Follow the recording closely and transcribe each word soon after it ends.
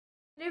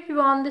Hey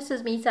everyone, this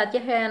is me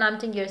Sadia here and I'm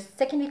doing your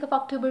second week of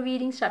October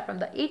reading, start from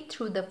the 8th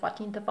through the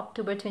 14th of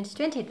October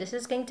 2020. This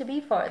is going to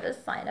be for the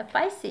sign of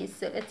Pisces.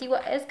 So let's see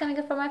what is coming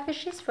up for my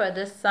fishes for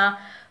this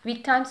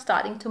week time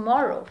starting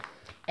tomorrow.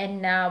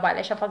 And while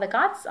I shuffle the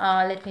cards,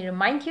 let me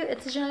remind you,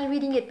 it's a general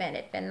reading. It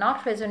may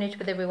not resonate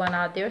with everyone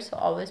out there, so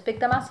always pick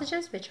the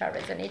messages which are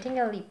resonating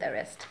and leave the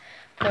rest.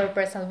 For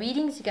personal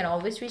readings, you can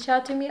always reach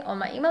out to me on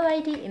my email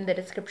ID in the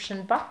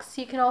description box.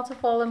 You can also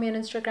follow me on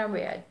Instagram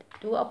where I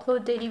do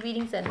upload daily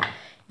readings, and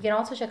you can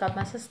also check out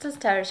my sister's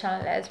tarot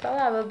channel as well.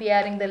 I will be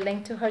adding the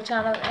link to her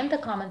channel in the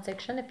comment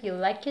section. If you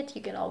like it,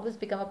 you can always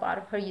become a part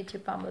of her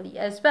YouTube family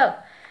as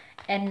well.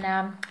 And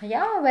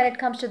yeah, when it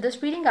comes to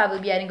this reading, I will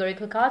be adding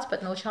oracle cards,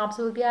 but no charms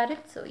will be added.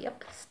 So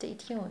yep, stay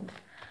tuned.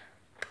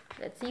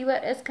 Let's see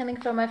what is coming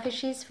from my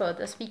fishies for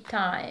this week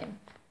time.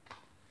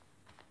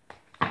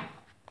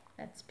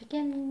 Let's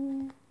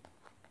begin.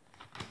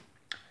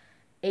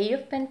 Eight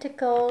of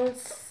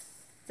Pentacles,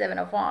 Seven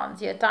of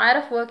Wands. You're tired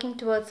of working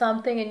towards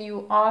something and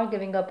you are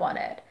giving up on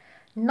it.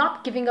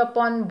 Not giving up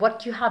on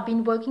what you have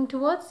been working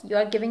towards. You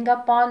are giving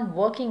up on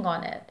working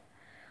on it.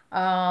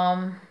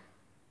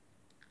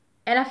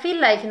 And I feel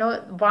like,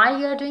 why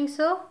you are doing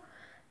so?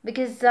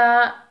 Because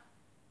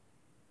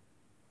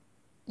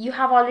you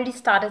have already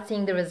started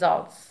seeing the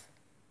results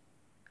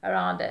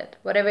around it.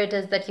 Whatever it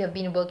is that you have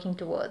been working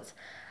towards.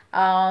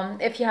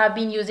 If you have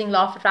been using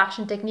law of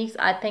attraction techniques,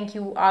 I think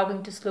you are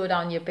going to slow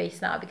down your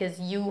pace now because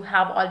you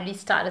have already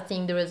started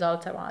seeing the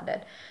results around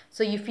it.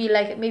 So you feel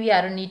like maybe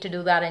I don't need to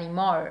do that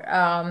anymore.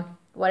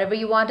 Whatever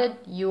you wanted,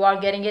 you are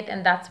getting it,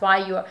 and that's why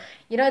you are,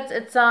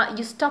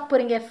 you stop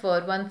putting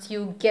effort once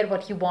you get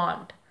what you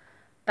want.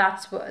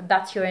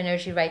 That's your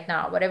energy right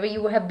now. Whatever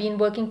you have been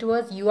working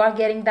towards, you are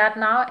getting that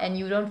now, and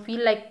you don't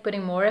feel like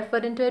putting more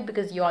effort into it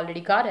because you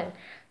already got it.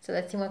 So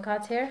let's see more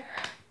cards here.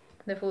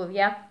 The Fool,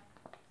 yeah.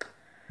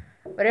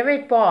 Whatever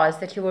it was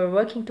that you were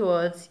working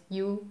towards,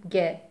 you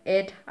get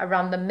it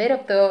around the mid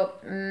of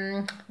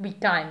the week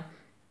time.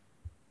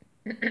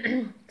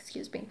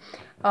 Excuse me.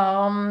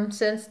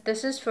 Since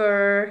this is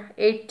for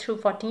 8th through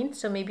 14th,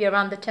 so maybe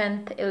around the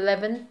 10th,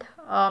 11th,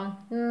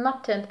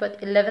 not 10th,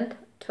 but 11th,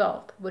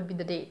 12th would be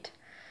the date.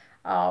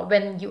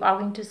 When you are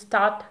going to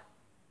start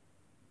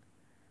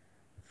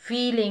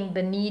feeling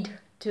the need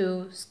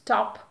to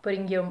stop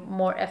putting your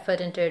more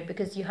effort into it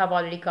because you have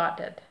already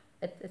got it.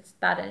 It's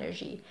that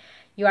energy.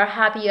 You are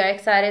happy, you are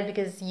excited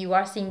because you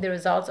are seeing the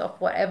results of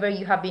whatever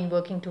you have been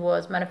working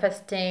towards,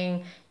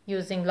 manifesting,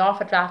 using law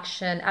of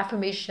attraction,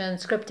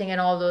 affirmations, scripting,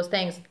 and all those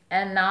things.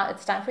 And now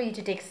it's time for you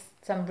to take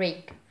some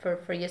break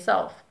for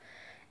yourself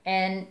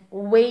and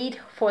wait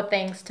for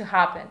things to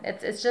happen.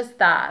 It's just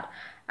that.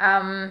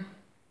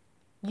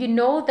 You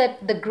know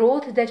that the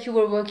growth that you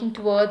were working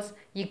towards,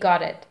 you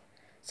got it.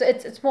 So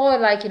it's more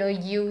like,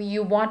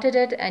 you wanted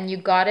it and you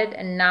got it,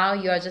 and now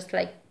you are just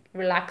like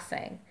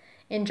relaxing,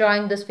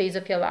 enjoying this phase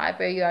of your life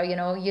where you are,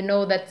 you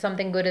know that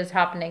something good is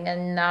happening,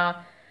 and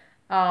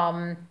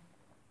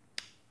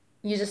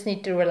you just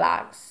need to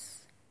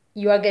relax.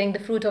 You are getting the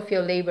fruit of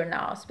your labor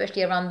now,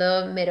 especially around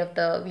the mid of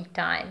the week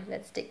time.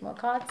 Let's take more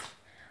cards.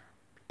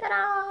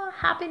 Ta-da!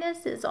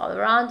 Happiness is all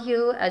around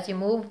you as you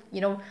move.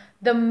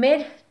 The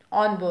mid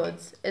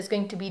onwards is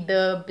going to be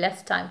the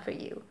blessed time for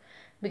you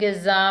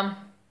because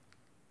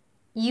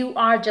you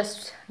are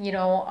just,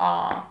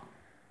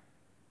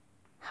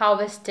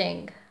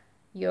 harvesting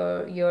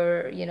your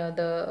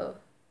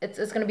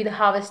it's going to be the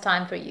harvest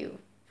time for you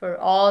for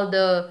all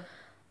the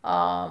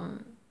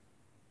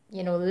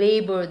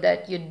labor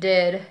that you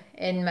did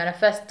in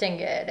manifesting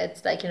it.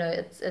 It's like,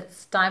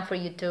 it's time for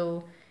you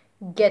to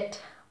get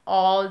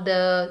all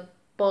the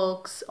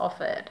perks of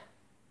it.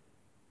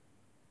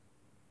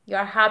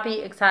 You're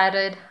happy,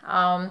 excited.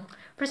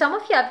 For some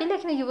of you, I feel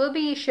like you will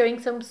be sharing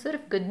some sort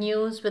of good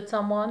news with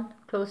someone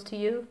close to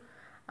you.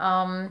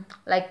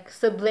 Like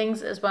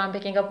siblings is what I'm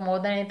picking up more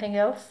than anything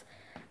else.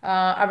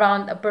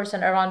 Around a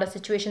person, around a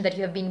situation that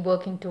you have been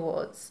working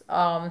towards,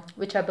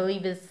 which I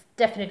believe is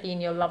definitely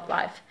in your love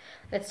life.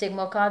 Let's take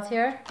more cards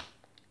here.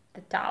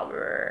 The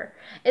Tower.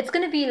 It's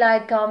going to be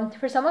like,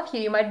 for some of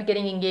you, you might be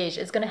getting engaged.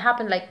 It's going to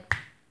happen like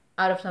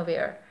out of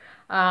nowhere.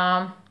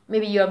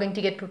 Maybe you are going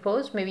to get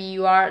proposed. Maybe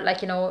you are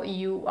like,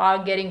 you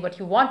are getting what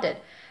you wanted.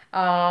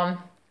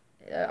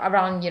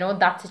 Around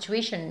that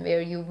situation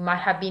where you might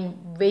have been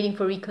waiting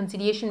for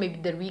reconciliation. Maybe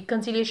the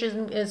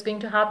reconciliation is going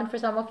to happen for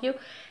some of you.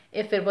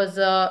 If it was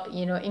a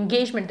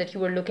engagement that you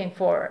were looking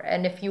for,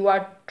 and if you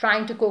are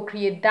trying to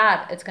co-create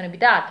that, it's going to be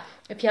that.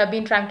 If you have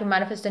been trying to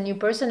manifest a new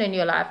person in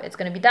your life, it's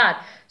going to be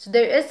that. So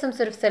there is some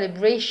sort of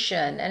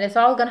celebration, and it's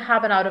all going to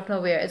happen out of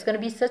nowhere. It's going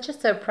to be such a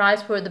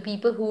surprise for the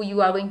people who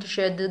you are going to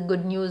share the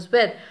good news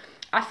with.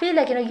 I feel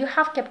like, you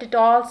have kept it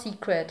all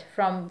secret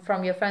from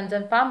your friends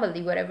and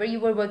family, whatever you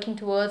were working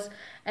towards.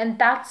 And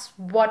that's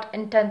what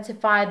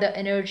intensifies the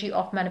energy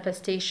of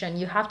manifestation.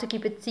 You have to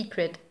keep it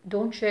secret.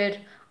 Don't share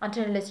it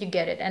until unless you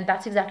get it. And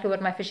that's exactly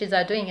what my fishes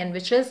are doing, and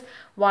which is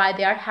why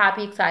they are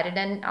happy, excited,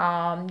 and,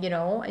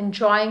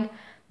 enjoying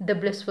the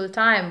blissful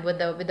time with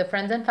the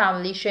friends and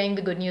family, sharing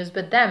the good news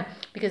with them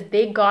because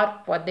they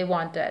got what they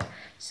wanted.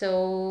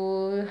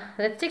 So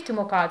let's take two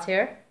more cards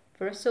here.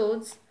 Four of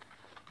Swords,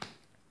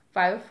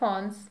 Five of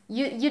Wands.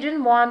 You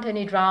didn't want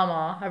any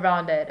drama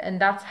around it, and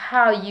that's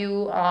how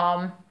you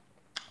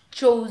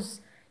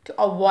chose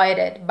to avoid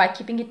it by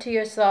keeping it to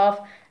yourself,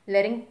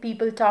 letting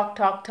people talk.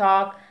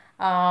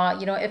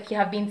 If you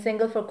have been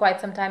single for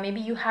quite some time, maybe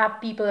you have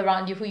people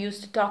around you who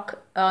used to talk,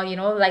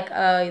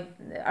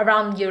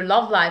 around your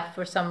love life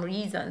for some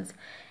reasons.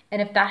 And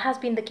if that has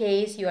been the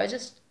case, you are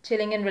just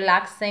chilling and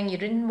relaxing. You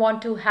didn't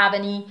want to have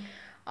any,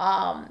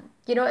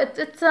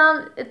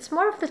 it's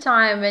more of the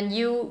time when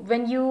you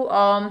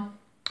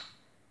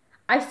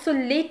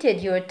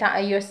isolated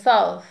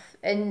yourself,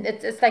 and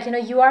it's like,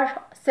 you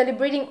are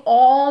celebrating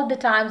all the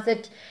times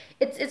that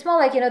it's more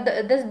like,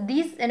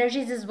 these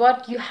energies is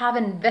what you have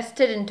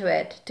invested into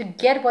it to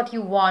get what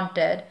you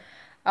wanted.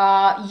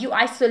 You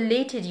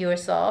isolated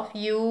yourself,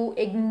 you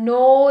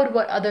ignored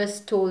what others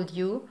told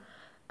you,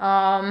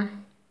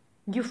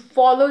 you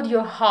followed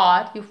your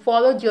heart, you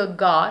followed your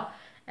gut,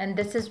 and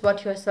this is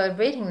what you're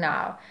celebrating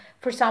now.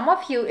 For some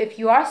of you, if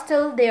you are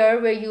still there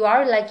where you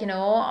are like,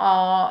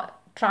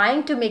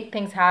 trying to make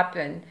things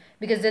happen,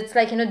 because it's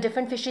like,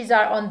 different fishes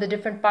are on the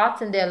different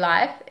paths in their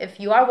life. If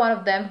you are one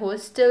of them who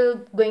is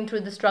still going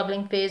through the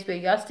struggling phase where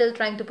you are still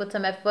trying to put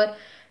some effort,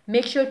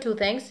 make sure two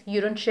things: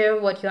 you don't share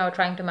what you are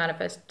trying to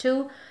manifest.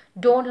 Two,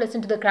 don't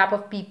listen to the crap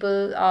of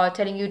people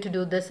telling you to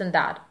do this and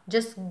that.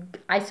 Just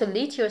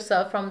isolate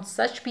yourself from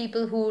such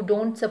people who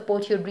don't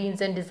support your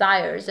dreams and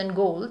desires and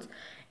goals,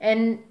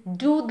 and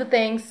do the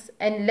things,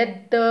 and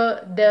let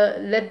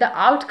the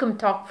outcome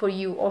talk for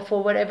you, or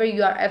for whatever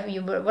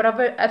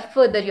whatever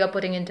effort that you are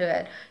putting into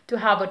it to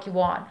have what you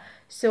want.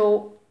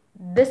 So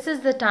this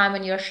is the time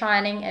when you're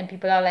shining, and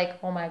people are like,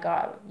 oh my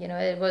god,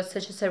 it was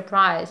such a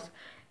surprise.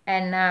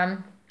 And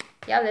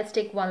yeah, let's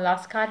take one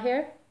last card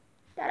here.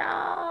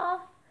 Ta-da!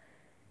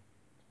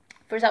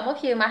 For some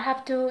of you, you might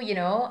have to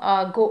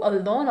go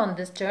alone on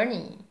this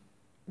journey,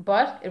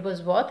 but it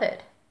was worth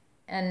it,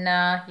 and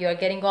you are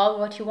getting all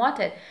what you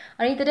wanted.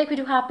 Underneath the deck, we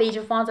do have Page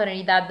of Wands,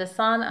 underneath that the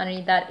Sun,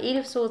 underneath that Eight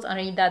of Swords,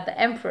 underneath that the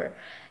Emperor.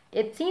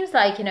 It seems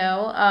like,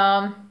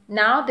 now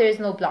there is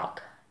no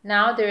block.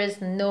 Now there is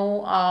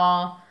no,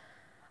 I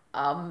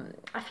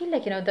feel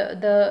like,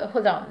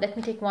 hold on, let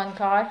me take one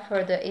card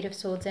for the Eight of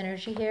Swords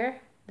energy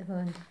here, the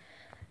Moon.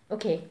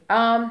 Okay,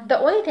 the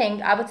only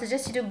thing I would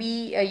suggest you to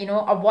be,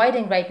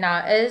 avoiding right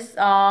now is,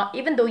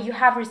 even though you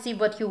have received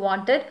what you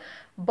wanted,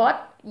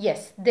 but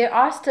yes, there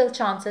are still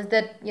chances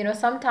that,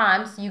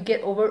 sometimes you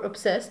get over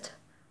obsessed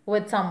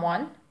with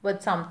someone,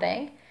 with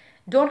something.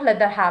 Don't let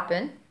that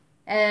happen.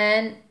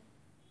 And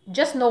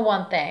just know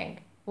one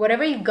thing: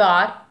 whatever you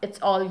got, it's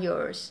all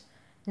yours.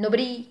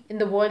 Nobody in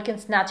the world can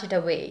snatch it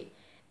away.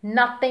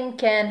 Nothing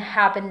can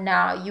happen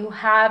now. You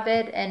have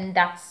it, and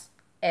that's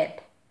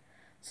it.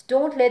 So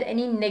don't let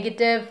any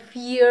negative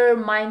fear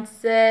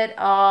mindset,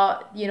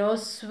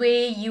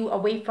 sway you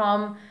away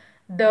from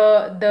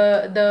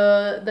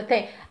the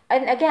thing.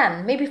 And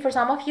again, maybe for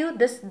some of you,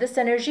 this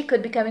energy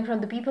could be coming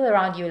from the people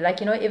around you.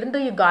 Like, even though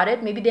you got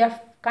it, maybe they are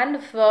kind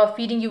of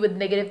feeding you with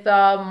negative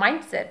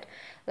mindset.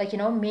 Like,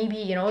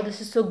 maybe,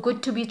 this is so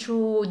good to be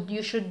true,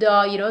 you should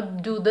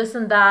do this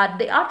and that.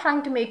 They are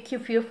trying to make you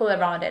fearful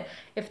around it.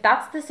 If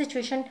that's the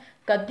situation,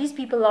 cut these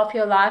people off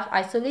your life,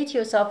 isolate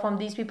yourself from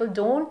these people.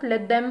 Don't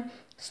let them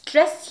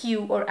stress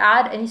you or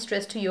add any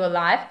stress to your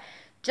life.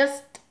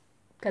 Just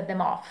cut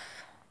them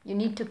off. You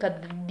need to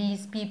cut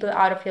these people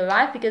out of your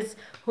life, because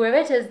whoever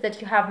it is that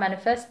you have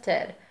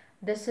manifested,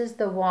 this is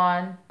the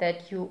one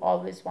that you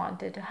always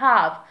wanted to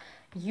have.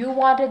 You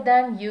wanted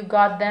them, you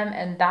got them,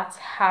 and that's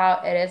how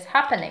it is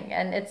happening.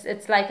 And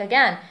it's like,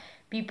 again,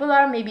 people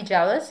are maybe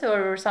jealous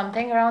or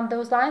something around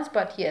those lines,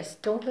 but yes,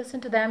 don't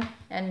listen to them,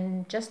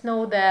 and just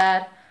know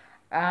that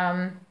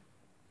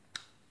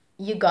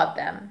you got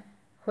them,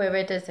 whoever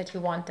it is that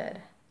you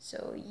wanted.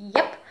 So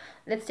yep,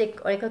 let's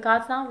take oracle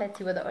cards now. Let's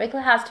see what the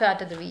oracle has to add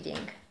to the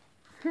reading.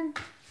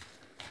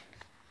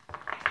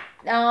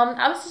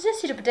 I would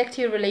suggest you to protect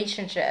your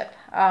relationship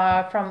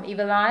from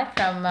evil eye,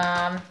 from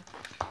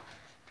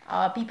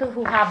people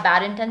who have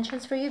bad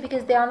intentions for you,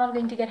 because they are not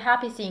going to get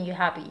happy seeing you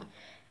happy.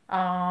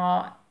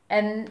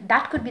 And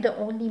that could be the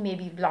only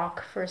maybe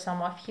block for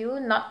some of you.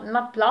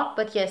 Not block,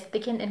 but yes, they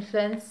can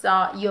influence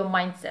your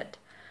mindset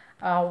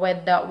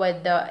with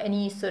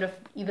any sort of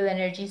evil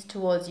energies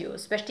towards you.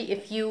 Especially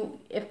if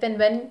and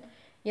when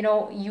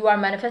you are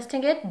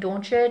manifesting it,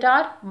 don't share it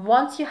out.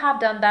 Once you have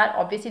done that,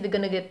 obviously they're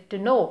gonna get to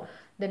know.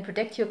 Then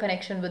protect your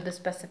connection with the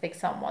specific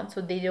someone,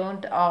 so they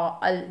don't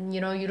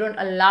you don't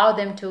allow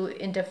them to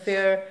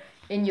interfere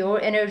in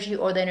your energy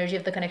or the energy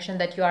of the connection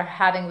that you are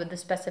having with the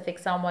specific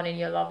someone in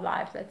your love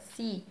life. Let's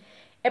see.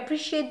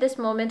 Appreciate this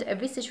moment.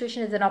 Every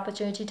situation is an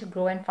opportunity to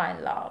grow and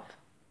find love.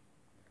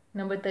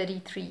 Number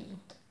 33.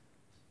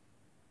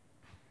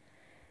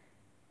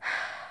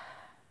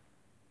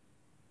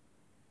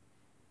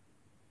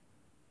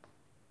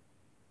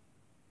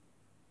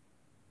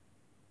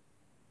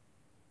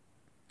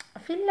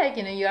 feel like,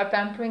 you are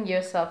pampering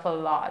yourself a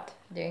lot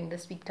during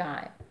this week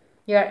time.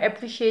 You are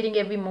appreciating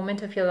every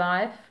moment of your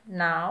life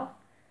now.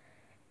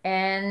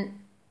 And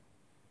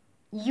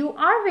you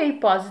are very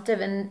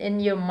positive in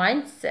your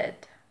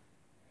mindset.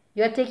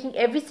 You are taking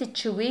every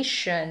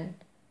situation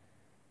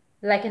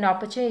like an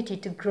opportunity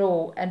to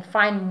grow and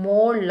find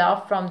more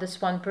love from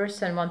this one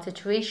person, one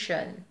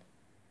situation.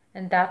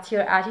 And that's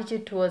your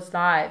attitude towards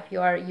life. You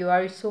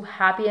are so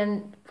happy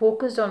and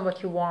focused on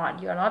what you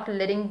want. You are not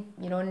letting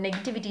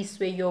negativity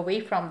sway you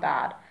away from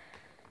that.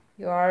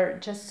 You are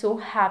just so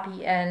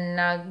happy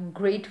and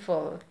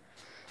grateful.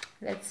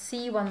 Let's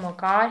see one more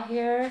card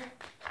here.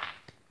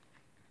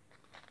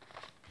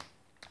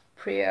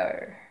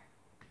 Prayer.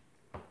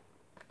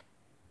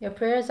 Your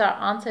prayers are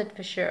answered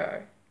for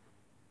sure.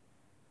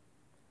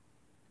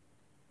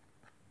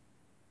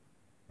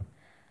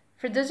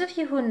 For those of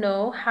you who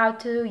know how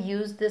to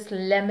use this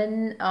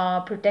lemon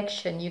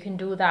protection, you can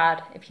do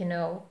that if you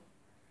know.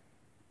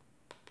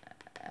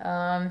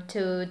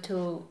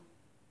 To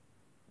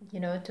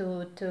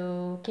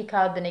kick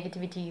out the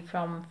negativity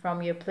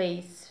from your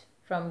place,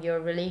 from your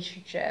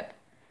relationship.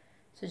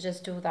 So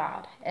just do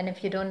that. And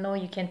if you don't know,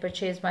 you can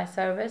purchase my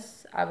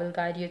service. I will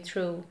guide you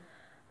through.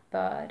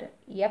 But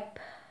yep.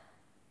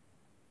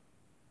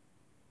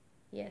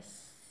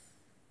 Yes.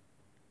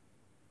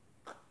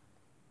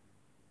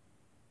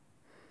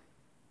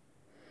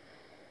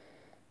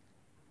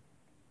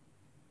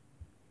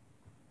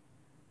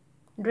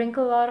 Drink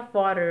a lot of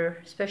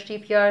water, especially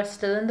if you are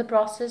still in the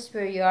process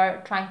where you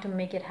are trying to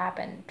make it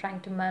happen, trying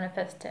to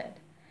manifest it.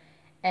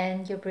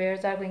 And your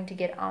prayers are going to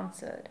get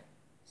answered.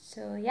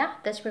 So yeah,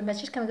 that's pretty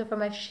much it coming up from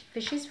my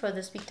fishes for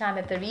this week time.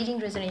 If the reading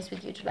resonates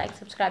with you, to like,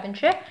 subscribe and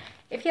share.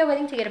 If you're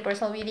willing to get a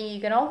personal reading,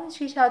 you can always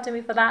reach out to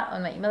me for that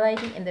on my email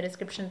ID in the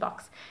description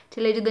box.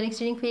 Till I do the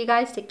next reading for you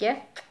guys, take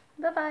care.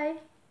 Bye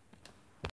bye.